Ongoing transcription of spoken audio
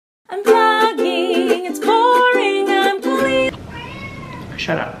I'm vlogging, it's boring, I'm Colleen.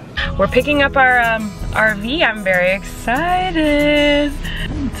 Shut up. We're picking up our RV. I'm very excited.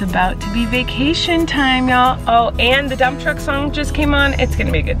 It's about to be vacation time, y'all. Oh, and the dump truck song just came on. It's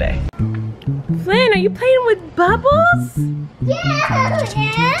gonna be a good day. Flynn, are you playing with bubbles? Yeah.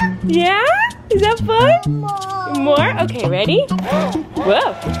 Yeah? Is that fun? More? Okay, ready?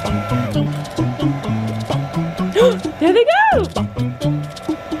 Whoa. There they go.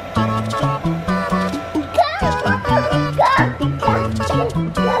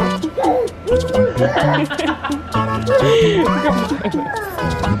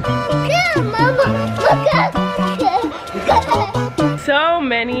 So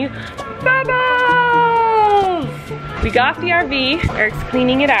many bubbles! We got the RV, Eric's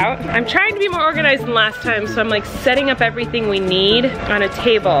cleaning it out. I'm trying to be more organized than last time, so I'm like setting up everything we need on a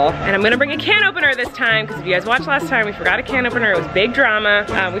table. And I'm gonna bring a can opener this time, because if you guys watched last time, we forgot a can opener, it was big drama.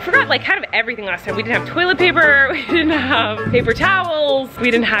 We forgot like kind of everything last time. We didn't have toilet paper, we didn't have paper towels,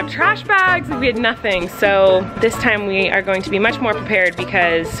 we didn't have trash bags, we had nothing. So this time we are going to be much more prepared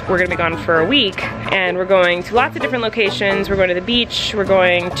because we're gonna be gone for a week, and we're going to lots of different locations. We're going to the beach, we're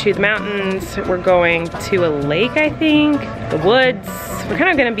going to the mountains, we're going to a lake, I think, the woods. We're kind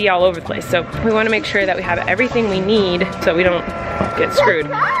of gonna be all over the place. So we wanna make sure that we have everything we need so we don't get screwed.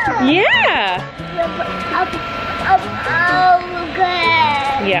 Yeah.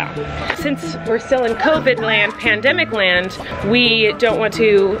 Yeah. Since we're still in COVID land, pandemic land, we don't want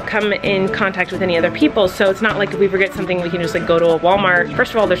to come in contact with any other people. So it's not like if we forget something, we can just like go to a Walmart.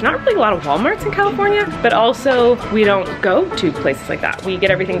 First of all, there's not really a lot of Walmarts in California, but also we don't go to places like that. We get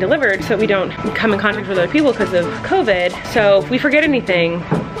everything delivered, so we don't come in contact with other people because of COVID. So if we forget anything,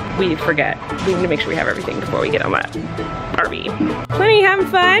 we forget. We need to make sure we have everything before we get on that RV. Plenty, having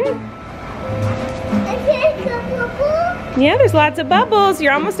fun? Yeah, there's lots of bubbles.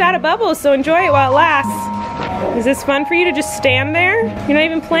 You're almost out of bubbles, so enjoy it while it lasts. Is this fun for you to just stand there? You're not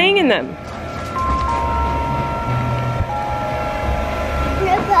even playing in them.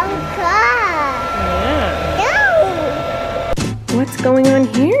 Yeah. What's going on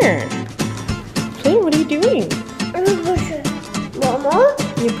here? Flynn, what are you doing? Mama?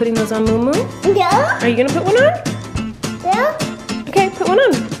 You're putting those on Moo Moo? Yeah. Are you gonna put one on? Yeah. Okay, put one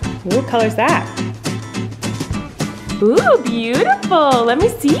on. Ooh, what color's that? Ooh, beautiful. Let me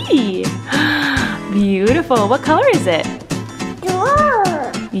see. Beautiful. What color is it?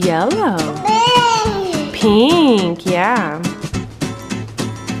 Yellow. Pink, yeah.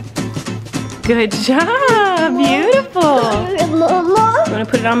 Good job. Beautiful. You want to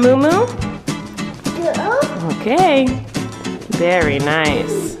put it on Moo Moo? Yeah. Okay. Very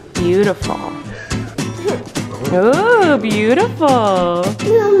nice. Beautiful. Ooh, beautiful.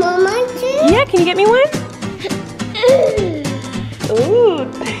 Yeah, can you get me one? Ooh,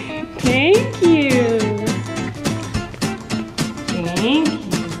 thank you. Thank you.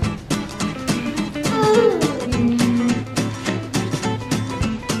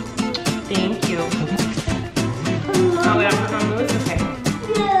 Thank you. Oh, wait, I'm putting on Louis? Okay.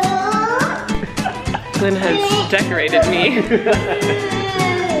 Flynn has decorated me.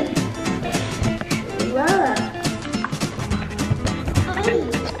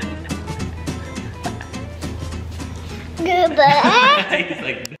 He's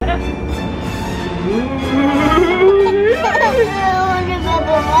like,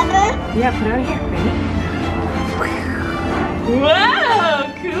 yeah, put it on here. Ready? Wow,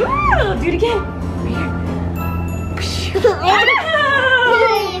 cool. Do it again. Right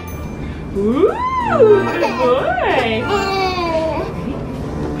here. Ooh, good boy.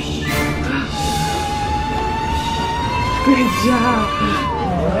 Good job.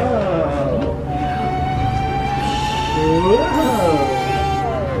 Whoa.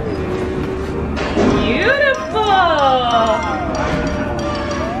 Beautiful!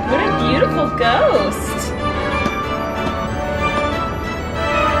 What a beautiful ghost!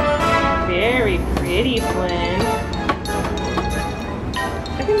 Very pretty, Flynn.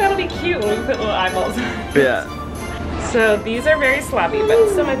 I think that'll be cute when we put little eyeballs on it. Yeah. So these are very sloppy, but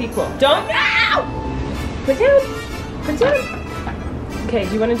still might be cool. Don't now! Put down! Put down! Okay,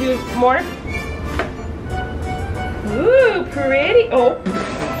 do you want to do more? Ooh, pretty. Oh.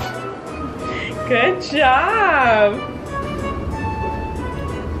 Good job.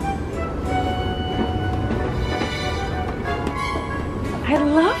 I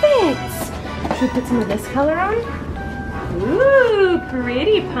love it. Should we put some of this color on? Ooh,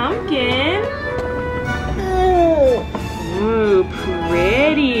 pretty pumpkin. Ooh,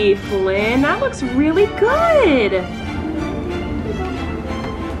 pretty, Flynn. That looks really good.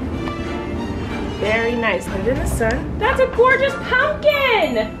 Very nice. Put it in the sun. That's a gorgeous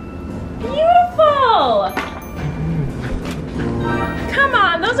pumpkin.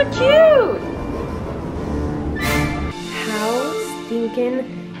 are cute. How stinking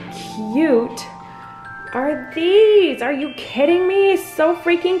cute are these? Are you kidding me? So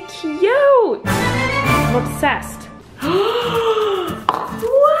freaking cute. I'm obsessed. Wow!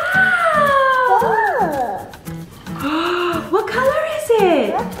 What color is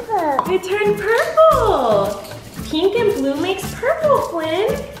it? Purple. It turned purple. Pink and blue makes purple,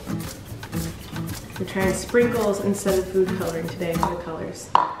 Flynn. We're trying sprinkles instead of food coloring today for the colors.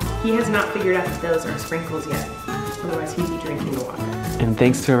 He has not figured out that those are sprinkles yet. Otherwise he'd be drinking the water. And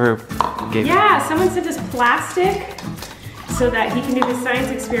thanks to her giving. Yeah, someone sent us plastic so that he can do his science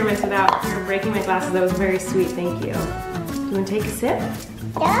experiments without breaking my glasses. That was very sweet, thank you. Do you want to take a sip?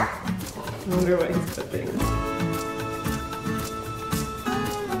 Yeah. I wonder what he's sipping.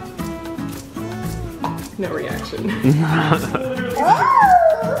 No reaction.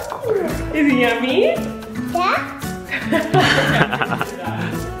 Is it yummy? Yeah.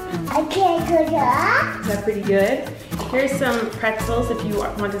 I can't go that. Is that pretty good? Here's some pretzels if you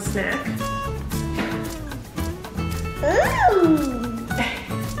want a snack.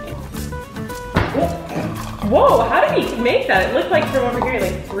 Whoa, how did he make that? It looked like from over here,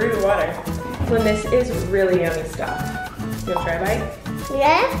 like through the water. When this is really yummy stuff. You wanna try a bite?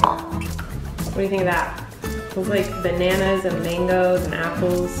 Yeah. What do you think of that? It was like bananas and mangoes and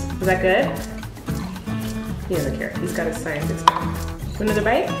apples. Is that good? He doesn't care. He's got his science experiment. Want another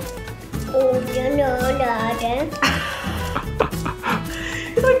bite? Oh, no.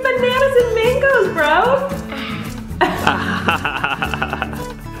 It's like bananas and mangoes, bro.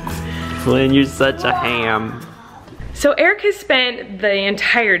 Flynn, you're such a ham. So Eric has spent the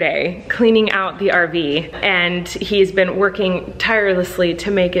entire day cleaning out the RV, and he's been working tirelessly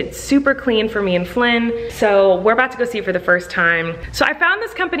to make it super clean for me and Flynn. So we're about to go see it for the first time. So I found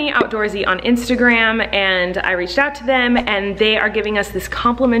this company, Outdoorsy, on Instagram, and I reached out to them, and they are giving us this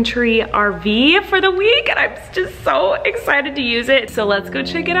complimentary RV for the week, and I'm just so excited to use it. So let's go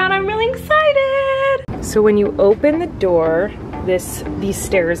check it out. I'm really excited. So when you open the door, these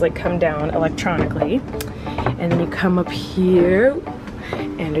stairs like come down electronically. And then you come up here,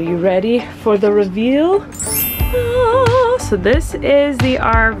 and are you ready for the reveal? Oh, so this is the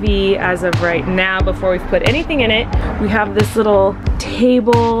RV as of right now. Before we've put anything in it, we have this little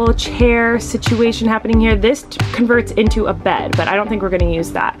table, chair situation happening here. This converts into a bed, but I don't think we're gonna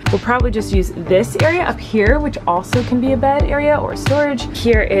use that. We'll probably just use this area up here, which also can be a bed area or storage.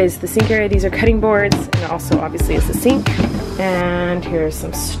 Here is the sink area. These are cutting boards, and also obviously is the sink. And here's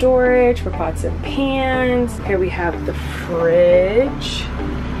some storage for pots and pans. Here we have the fridge.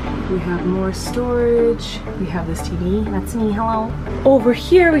 We have more storage. We have this TV, that's me, hello. Over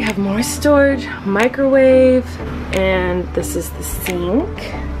here we have more storage, microwave, and this is the sink,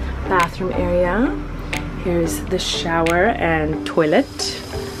 bathroom area. Here's the shower and toilet.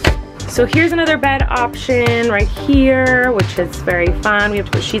 So here's another bed option right here, which is very fun. We have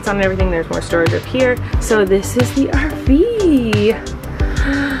to put sheets on and everything. There's more storage up here. So this is the RV.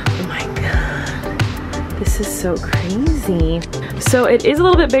 Oh my God, this is so crazy. So it is a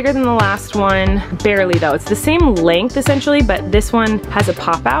little bit bigger than the last one, barely though. It's the same length essentially, but this one has a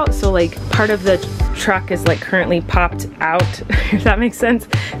pop out. So like part of the truck is like currently popped out, if that makes sense.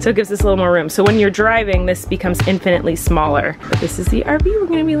 So it gives us a little more room. So when you're driving, this becomes infinitely smaller. But this is the RV we're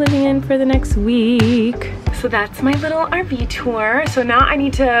gonna be living in for the next week. So that's my little RV tour. So now I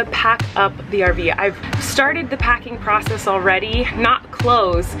need to pack up the RV. I've started the packing process already, not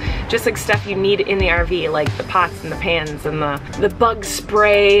clothes, just like stuff you need in the RV, like the pots and the pans and the bug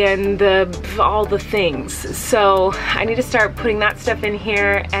spray and all the things. So I need to start putting that stuff in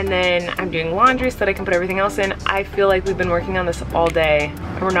here, and then I'm doing laundry so that I can put everything else in. I feel like we've been working on this all day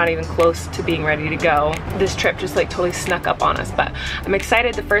and we're not even close to being ready to go. This trip just like totally snuck up on us, but I'm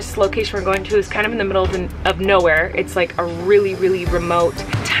excited. The first location we're going to is kind of in the middle of nowhere. It's like a really, really remote,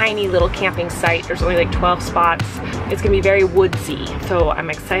 tiny little camping site. There's only like 12 spots. It's gonna be very woodsy. So I'm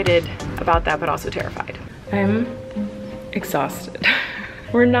excited about that, but also terrified. I'm exhausted.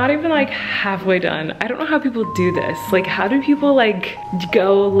 We're not even like halfway done. I don't know how people do this. Like, how do people like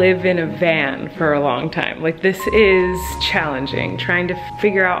go live in a van for a long time? Like, this is challenging, trying to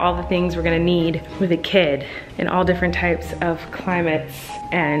figure out all the things we're gonna need with a kid in all different types of climates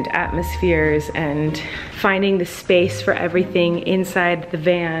and atmospheres, and finding the space for everything inside the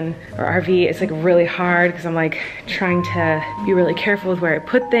van or RV is like really hard, because I'm like trying to be really careful with where I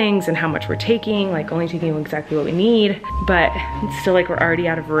put things and how much we're taking, like only taking exactly what we need, but it's still like we're already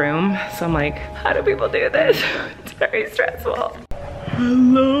out of room. So I'm like, how do people do this? It's very stressful.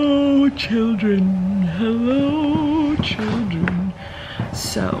 Hello, children. Hello, children.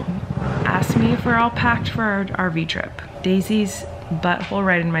 So, ask me if we're all packed for our RV trip. Daisy's butthole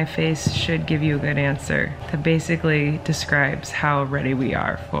right in my face should give you a good answer that basically describes how ready we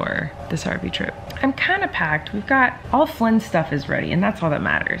are for this RV trip. I'm kind of packed. We've got all Flynn's stuff is ready, and that's all that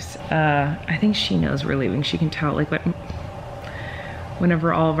matters. I think she knows we're leaving. She can tell, like,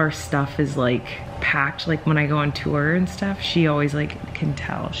 whenever all of our stuff is like packed, like when I go on tour and stuff, she always like can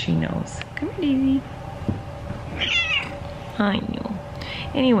tell. She knows. Come here, Daisy. I know.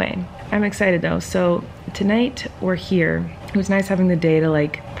 Anyway, I'm excited though. So tonight we're here. It was nice having the day to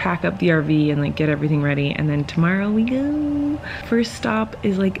like pack up the RV and like get everything ready, and then tomorrow we go. First stop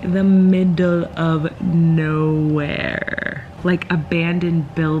is like the middle of nowhere, like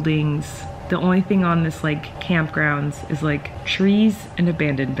abandoned buildings. The only thing on this like campgrounds is like trees and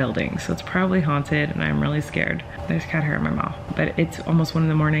abandoned buildings, so it's probably haunted and I'm really scared. There's cat hair in my mouth, but it's almost 1 in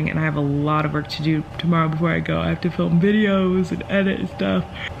the morning and I have a lot of work to do tomorrow before I go. I have to film videos and edit and stuff.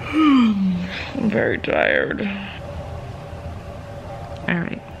 I'm very tired. All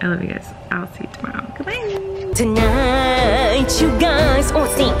right, I love you guys. I'll see you tomorrow. Goodbye. Tonight, you guys all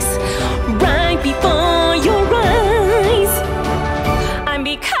stinks right before your eyes. I'm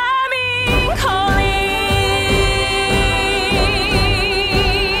becoming